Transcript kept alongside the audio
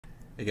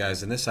Hey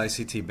guys, in this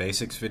ICT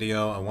Basics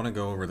video, I want to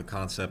go over the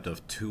concept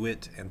of to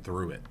it and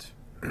through it.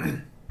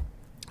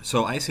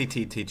 So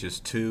ICT teaches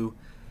two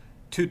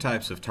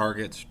types of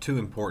targets, two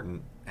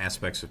important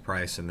aspects of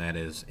price, and that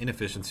is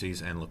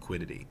inefficiencies and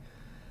liquidity.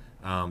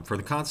 For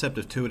the concept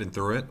of to it and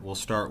through it, we'll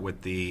start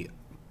with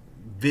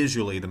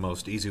visually the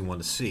most easy one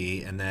to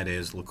see, and that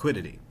is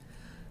liquidity.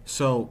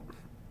 So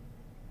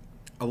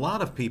a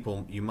lot of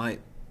people,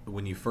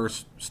 when you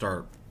first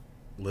start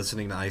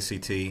listening to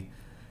ICT,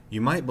 you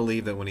might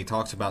believe that when he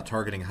talks about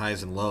targeting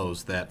highs and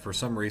lows, that for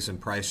some reason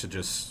price should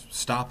just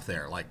stop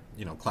there, like,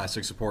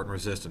 classic support and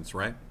resistance,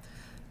 right?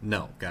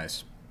 No,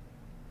 guys.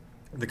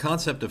 The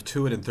concept of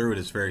to it and through it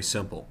is very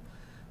simple.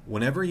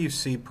 Whenever you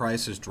see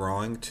prices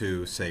drawing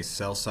to, say,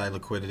 sell-side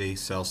liquidity,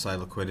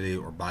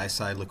 or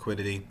buy-side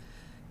liquidity,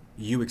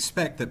 you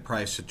expect that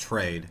price should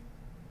trade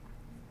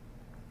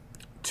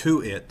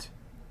to it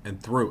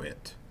and through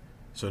it.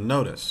 So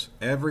notice,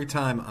 every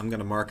time I'm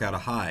going to mark out a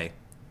high,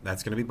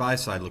 that's going to be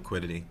buy-side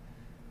liquidity,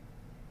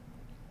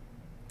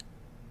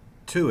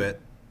 to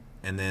it,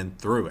 and then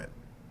through it.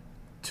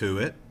 To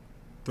it,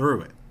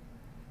 through it.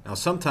 Now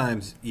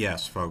sometimes,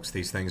 yes, folks,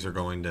 these things are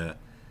going to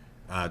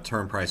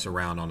turn price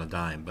around on a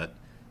dime.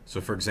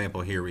 So for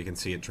example, here we can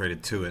see it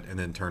traded to it and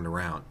then turned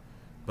around.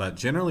 But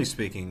generally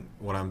speaking,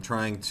 what I'm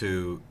trying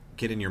to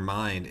get in your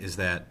mind is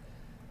that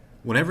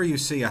whenever you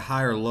see a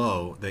higher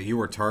low that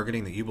you are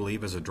targeting that you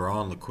believe is a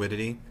draw on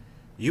liquidity,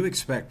 you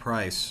expect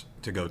price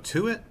to go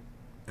to it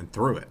and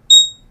through it.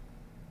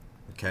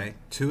 Okay,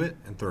 to it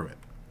and through it.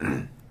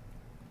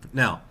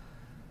 Now,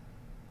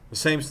 the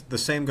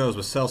same goes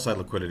with sell side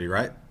liquidity,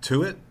 right?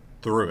 To it,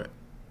 through it.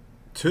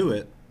 To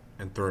it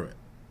and through it.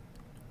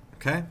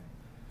 Okay?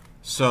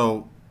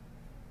 So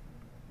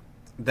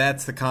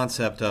that's the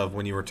concept of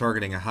when you were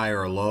targeting a high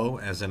or a low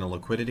as in a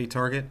liquidity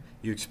target,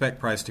 you expect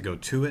price to go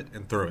to it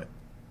and through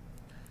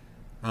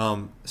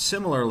it.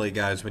 Similarly,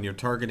 guys, when you're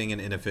targeting an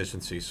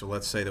inefficiency, so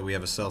let's say that we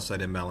have a sell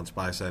side imbalance,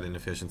 buy side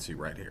inefficiency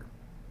right here.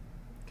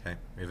 Okay,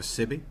 we have a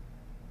SIBI.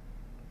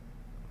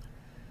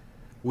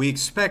 We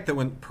expect that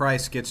when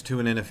price gets to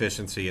an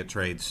inefficiency, it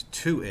trades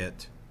to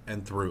it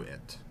and through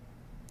it.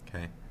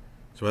 Okay,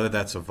 so whether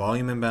that's a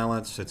volume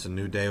imbalance, it's a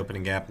new day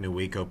opening gap, new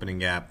week opening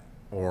gap,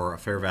 or a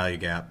fair value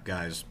gap,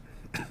 guys,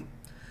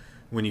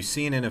 when you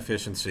see an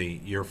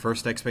inefficiency, your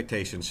first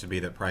expectation should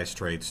be that price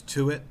trades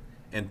to it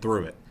and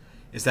through it.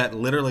 Is that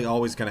literally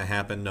always going to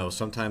happen? No,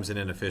 sometimes an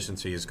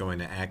inefficiency is going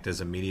to act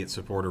as immediate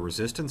support or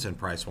resistance and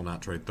price will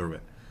not trade through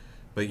it.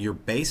 But your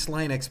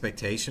baseline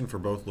expectation for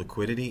both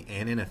liquidity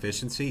and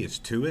inefficiency is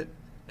to it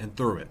and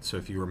through it. So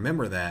if you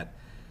remember that,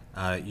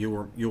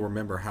 you'll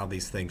remember how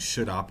these things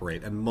should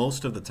operate. And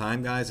most of the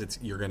time, guys,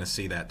 you're going to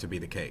see that to be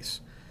the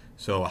case.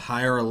 So a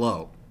high or a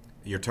low,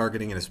 you're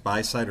targeting in its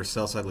buy side or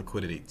sell side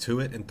liquidity, to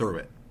it and through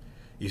it.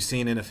 You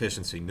see an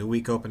inefficiency, new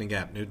week opening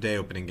gap, new day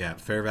opening gap,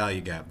 fair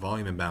value gap,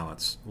 volume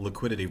imbalance,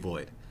 liquidity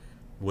void.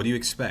 What do you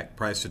expect?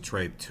 Price to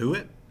trade to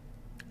it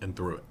and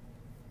through it.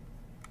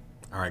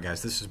 Alright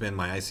guys, this has been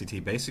my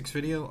ICT Basics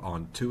video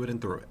on to it and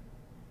through it.